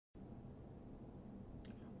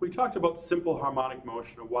we talked about simple harmonic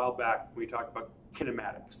motion a while back when we talked about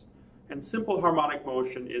kinematics. And simple harmonic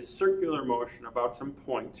motion is circular motion about some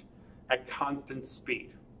point at constant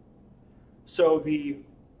speed. So the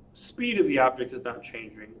speed of the object is not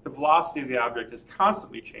changing. The velocity of the object is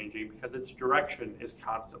constantly changing because its direction is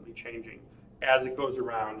constantly changing as it goes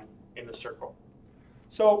around in a circle.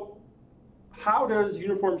 So how does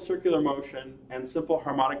uniform circular motion and simple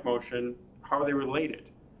harmonic motion, how are they related?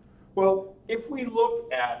 Well, if we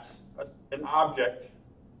look at an object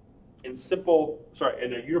in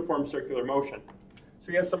a uniform circular motion, so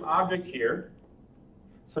we have some object here,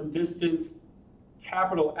 some distance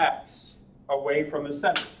capital X away from the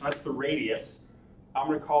center. So that's the radius. I'm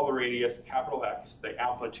going to call the radius capital X, the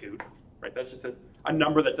amplitude, right? That's just a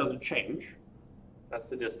number that doesn't change. That's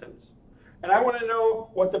the distance. And I want to know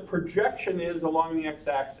what the projection is along the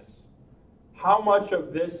x-axis. How much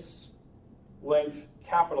of this length,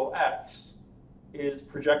 capital X, is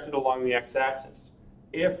projected along the x-axis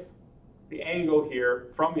if the angle here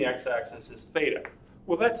from the x-axis is theta?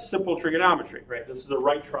 Well, that's simple trigonometry, right? This is a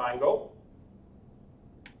right triangle.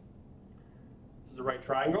 This is a right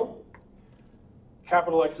triangle.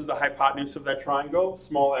 Capital X is the hypotenuse of that triangle.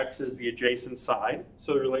 Small x is the adjacent side.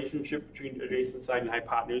 So the relationship between adjacent side and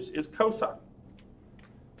hypotenuse is cosine.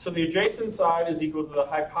 So the adjacent side is equal to the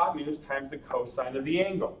hypotenuse times the cosine of the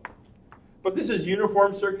angle. But this is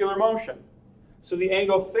uniform circular motion. So the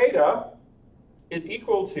angle theta is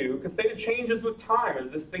equal to, because theta changes with time as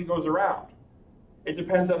this thing goes around. It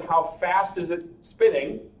depends on how fast is it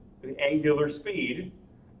spinning, the angular speed,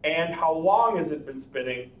 and how long has it been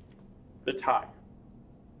spinning, the time.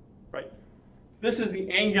 Right? This is the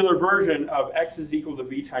angular version of x is equal to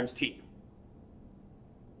v times t.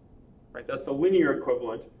 Right? That's the linear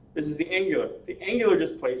equivalent. This is the angular. The angular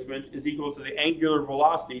displacement is equal to the angular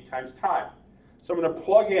velocity times time. So I'm going to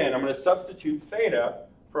plug in, I'm going to substitute theta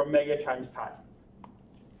for omega times time.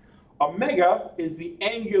 Omega is the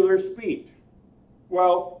angular speed.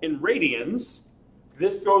 Well, in radians,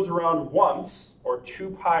 this goes around once, or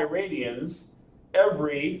 2 pi radians,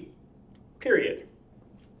 every period.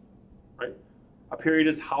 Right? A period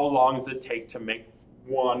is how long does it take to make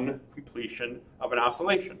one completion of an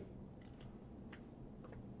oscillation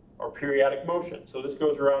or periodic motion. So this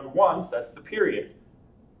goes around once, that's the period.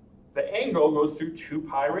 The angle goes through 2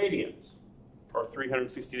 pi radians, or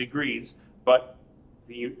 360 degrees, but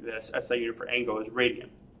the SI unit for angle is radian.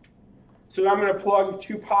 So now I'm going to plug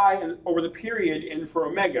 2 pi over the period in for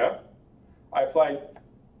omega. I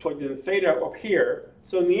plugged in theta up here.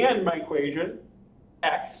 So in the end, my equation,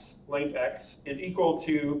 x, length x, is equal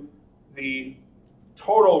to the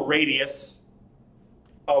total radius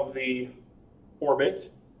of the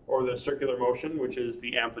orbit, or the circular motion, which is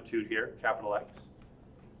the amplitude here, capital X,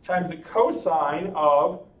 times the cosine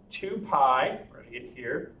of 2 pi, right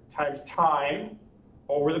here, times time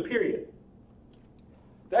over the period.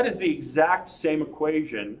 That is the exact same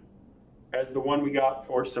equation as the one we got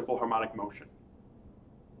for simple harmonic motion.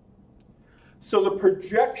 So the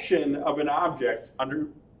projection of an object under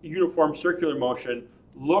uniform circular motion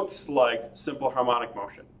looks like simple harmonic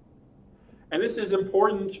motion. And this is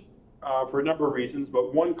important for a number of reasons,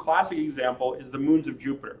 but one classic example is the moons of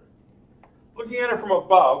Jupiter. Looking at it from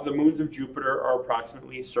above, the moons of Jupiter are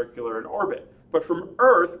approximately circular in orbit. But from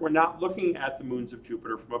Earth, we're not looking at the moons of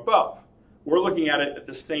Jupiter from above. We're looking at it at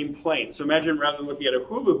the same plane. So imagine rather than looking at a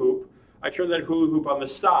hula hoop, I turn that hula hoop on the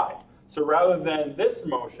side. So rather than this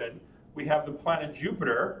motion, we have the planet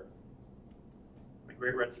Jupiter, the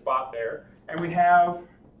great red spot there, and we have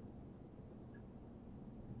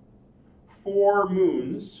 4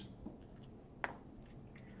 moons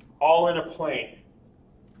all in a plane.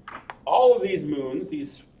 All of these moons,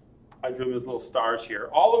 I drew them as little stars here,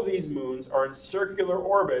 all of these moons are in circular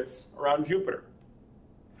orbits around Jupiter.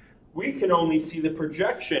 We can only see the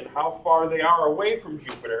projection, how far they are away from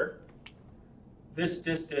Jupiter. This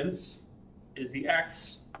distance is the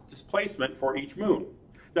x displacement for each moon.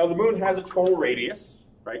 Now the moon has a total radius,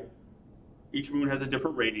 right? Each moon has a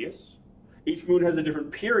different radius. Each moon has a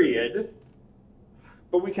different period.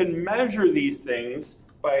 But we can measure these things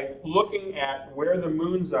by looking at where the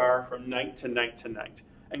moons are from night to night to night.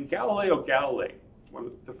 And Galileo Galilei,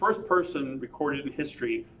 the first person recorded in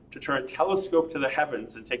history to turn a telescope to the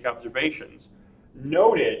heavens and take observations,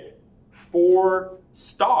 noted 4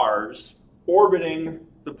 stars orbiting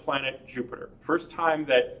the planet Jupiter. First time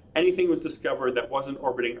that anything was discovered that wasn't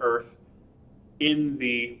orbiting Earth in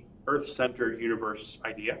the Earth-centered universe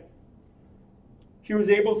idea. He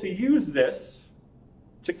was able to use this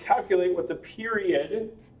to calculate what the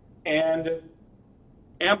period and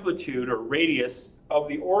amplitude or radius of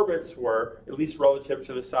the orbits were, at least relative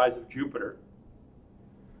to the size of Jupiter.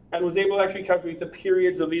 and was able to actually calculate the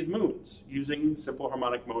periods of these moons using simple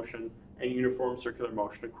harmonic motion and uniform circular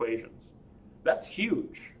motion equations. That's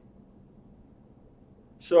huge.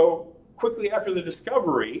 So quickly after the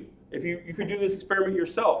discovery, if you could do this experiment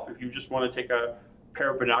yourself, if you just want to take a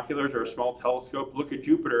pair of binoculars or a small telescope, look at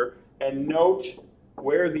Jupiter, and note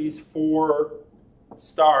where these 4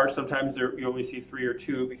 stars, sometimes you only see 3 or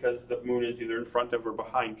 2 because the moon is either in front of or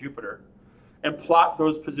behind Jupiter, and plot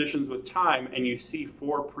those positions with time, and you see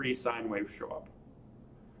 4 pretty sine waves show up.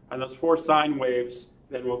 And those 4 sine waves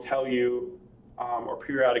then will tell you, or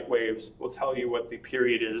periodic waves, will tell you what the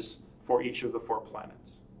period is for each of the 4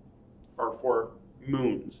 planets, or 4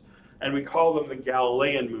 moons. And we call them the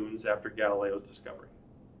Galilean moons after Galileo's discovery.